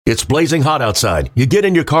It's blazing hot outside. You get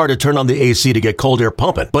in your car to turn on the AC to get cold air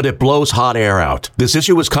pumping, but it blows hot air out. This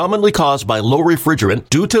issue is commonly caused by low refrigerant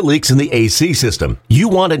due to leaks in the AC system. You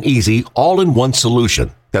want an easy, all-in-one solution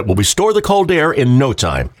that will restore the cold air in no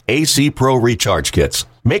time. AC Pro Recharge Kits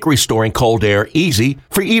make restoring cold air easy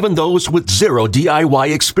for even those with zero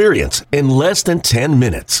DIY experience in less than 10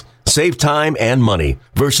 minutes. Save time and money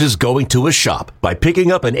versus going to a shop by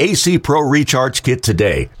picking up an AC Pro Recharge Kit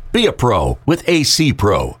today. Be a pro with AC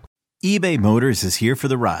Pro. eBay Motors is here for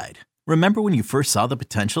the ride. Remember when you first saw the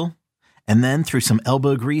potential? And then through some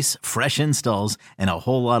elbow grease, fresh installs, and a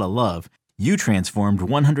whole lot of love, you transformed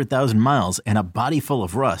 100,000 miles and a body full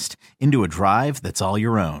of rust into a drive that's all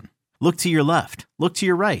your own. Look to your left. Look to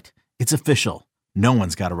your right. It's official. No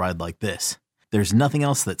one's got a ride like this. There's nothing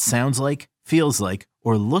else that sounds like, feels like,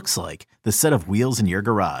 or looks like the set of wheels in your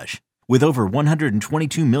garage. With over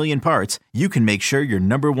 122 million parts, you can make sure your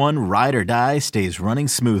number one ride or die stays running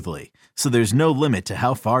smoothly. So there's no limit to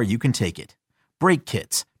how far you can take it. Brake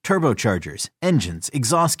kits, turbochargers, engines,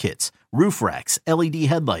 exhaust kits, roof racks, LED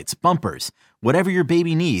headlights, bumpers, whatever your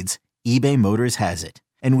baby needs, eBay Motors has it.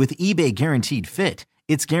 And with eBay Guaranteed Fit,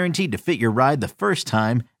 it's guaranteed to fit your ride the first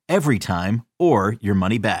time, every time, or your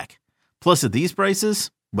money back. Plus at these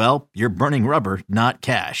prices, well, you're burning rubber, not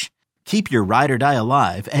cash. Keep your ride or die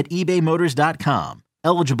alive at ebaymotors.com.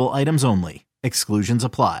 Eligible items only. Exclusions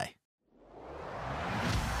apply.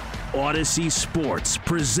 Odyssey Sports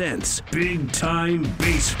presents Big Time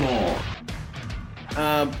Baseball.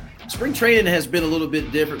 Spring training has been a little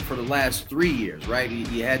bit different for the last 3 years, right?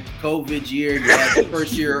 You had the COVID year, you had the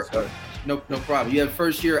first year, no problem. You had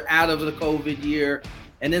first year out of the COVID year,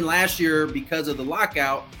 and then last year, because of the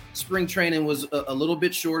lockout, spring training was a little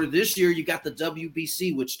bit shorter. This year, you got the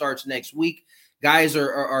WBC, which starts next week. Guys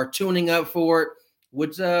are tuning up for it,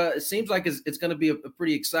 which it seems like it's going to be a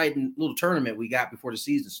pretty exciting little tournament we got before the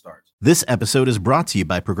season starts. This episode is brought to you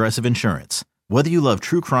by Progressive Insurance. Whether you love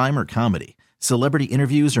true crime or comedy, celebrity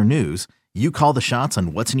interviews or news, you call the shots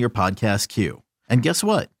on what's in your podcast queue. And guess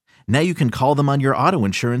what? Now you can call them on your auto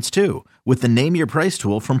insurance too with the Name Your Price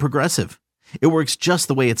tool from Progressive. It works just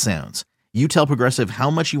the way it sounds. You tell Progressive how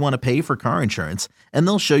much you want to pay for car insurance, and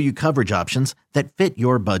they'll show you coverage options that fit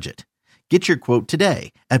your budget. Get your quote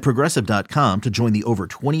today at Progressive.com to join the over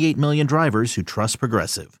 28 million drivers who trust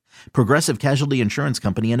Progressive. Progressive Casualty Insurance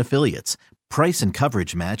Company and Affiliates. Price and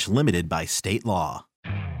coverage match limited by state law.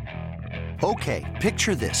 Okay,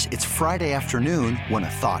 picture this. It's Friday afternoon when a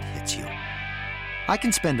thought hits you. I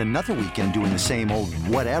can spend another weekend doing the same old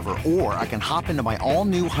whatever, or I can hop into my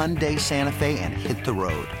all-new Hyundai Santa Fe and hit the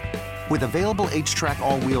road. With available H-Track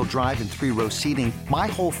all-wheel drive and 3-row seating, my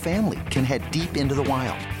whole family can head deep into the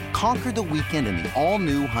wild. Conquer the weekend in the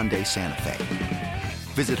all-new Hyundai Santa Fe.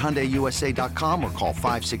 Visit HyundaiUSA.com or call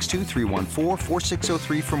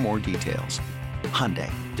 562-314-4603 for more details.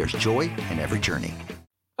 Hyundai, there's joy in every journey.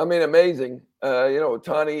 I mean, amazing.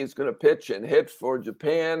 Ohtani is going to pitch and hit for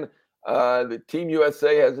Japan. The Team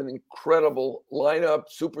USA has an incredible lineup,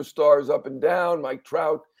 superstars up and down. Mike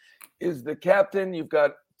Trout is the captain. You've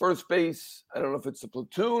got first base, I don't know if it's a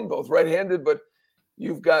platoon, both right-handed, but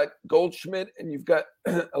you've got Goldschmidt and you've got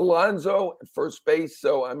Alonso at first base.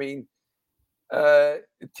 So, I mean, the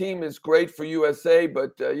team is great for USA,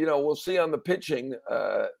 but, we'll see on the pitching.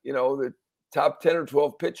 The top 10 or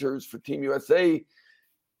 12 pitchers for Team USA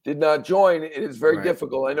did not join. It is very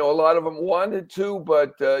difficult. I know a lot of them wanted to,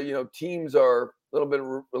 but, teams are a little bit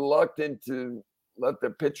reluctant to let the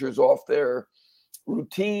pitchers off their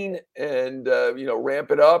routine and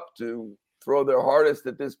ramp it up to throw their hardest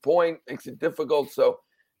at this point. Makes it difficult. So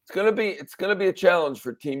it's going to be a challenge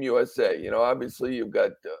for Team USA. Obviously you've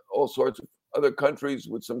got all sorts of other countries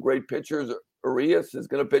with some great pitchers. Arias is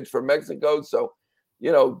going to pitch for Mexico. So,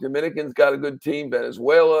 Dominican's got a good team.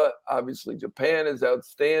 Venezuela, obviously Japan is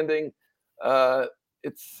outstanding.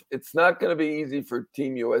 It's not going to be easy for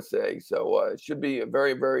Team USA. So it should be a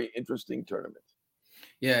very, very interesting tournament.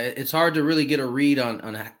 Yeah, it's hard to really get a read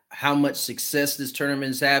on how much success this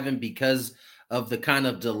tournament is having because of the kind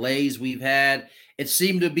of delays we've had. It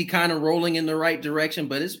seemed to be kind of rolling in the right direction,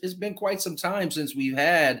 but it's been quite some time since we've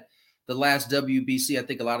had the last WBC. I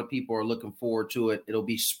think a lot of people are looking forward to it. It'll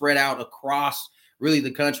be spread out across really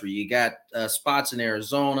the country. You got spots in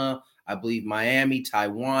Arizona, I believe Miami,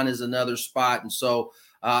 Taiwan is another spot. And so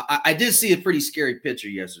I did see a pretty scary picture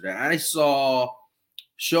yesterday. I saw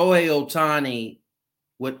Shohei Ohtani,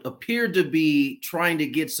 what appeared to be trying to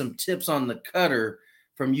get some tips on the cutter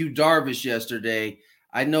from Yu Darvish yesterday.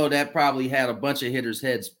 I know that probably had a bunch of hitters'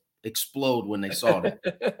 heads explode when they saw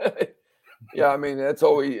that. Yeah, I mean, that's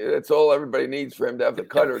all everybody needs for him to have the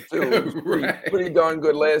cutter too. He was pretty darn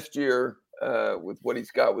good last year. with what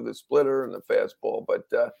he's got with the splitter and the fastball. But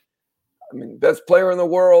best player in the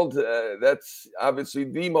world. That's obviously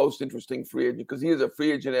the most interesting free agent because he is a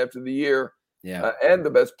free agent after the year. Yeah, and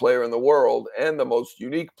the best player in the world and the most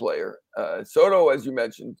unique player. Soto, as you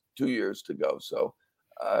mentioned, 2 years to go. So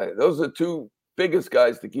those are the two biggest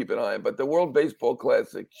guys to keep an eye on. But the World Baseball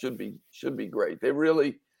Classic should be great. They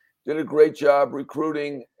really did a great job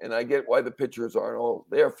recruiting, and I get why the pitchers aren't all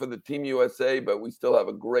there for the Team USA, but we still have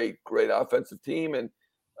a great offensive team. And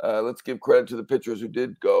let's give credit to the pitchers who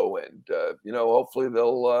did go, and hopefully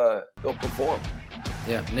they'll perform.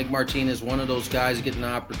 Yeah, Nick Martinez, one of those guys getting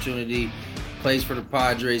an opportunity. Plays for the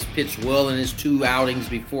Padres, pitched well in his 2 outings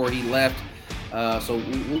before he left. So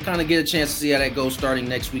we'll kind of get a chance to see how that goes starting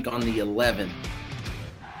next week on the 11th.